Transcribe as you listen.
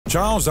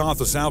Charles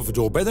Arthur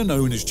Salvador, better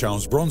known as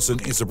Charles Bronson,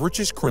 is a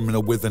British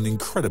criminal with an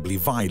incredibly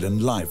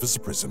violent life as a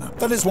prisoner.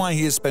 That is why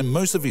he has spent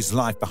most of his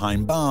life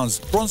behind bars.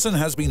 Bronson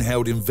has been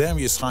held in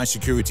various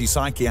high-security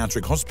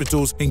psychiatric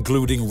hospitals,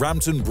 including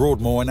Rampton,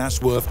 Broadmoor and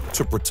Ashworth,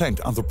 to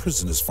protect other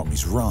prisoners from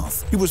his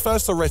wrath. He was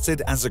first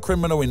arrested as a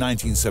criminal in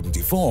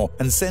 1974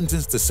 and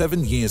sentenced to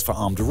 7 years for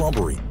armed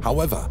robbery.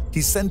 However,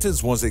 his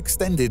sentence was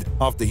extended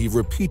after he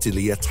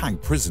repeatedly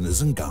attacked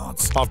prisoners and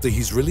guards. After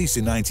his release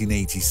in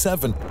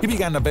 1987, he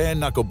began a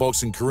bare-knuckle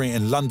boxing career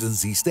in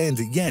London's East End,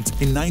 yet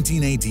in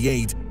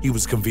 1988 he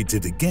was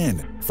convicted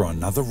again for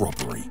another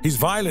robbery. His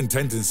violent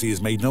tendency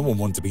has made no one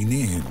want to be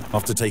near him.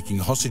 After taking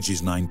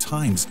hostages 9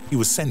 times, he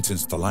was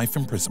sentenced to life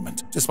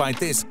imprisonment. Despite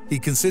this, he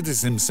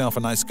considers himself a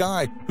nice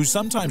guy who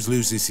sometimes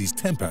loses his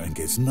temper and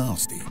gets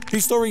nasty.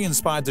 His story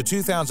inspired the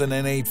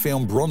 2008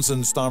 film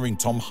Bronson starring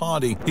Tom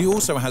Hardy. He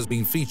also has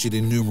been featured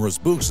in numerous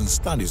books and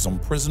studies on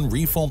prison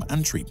reform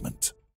and treatment.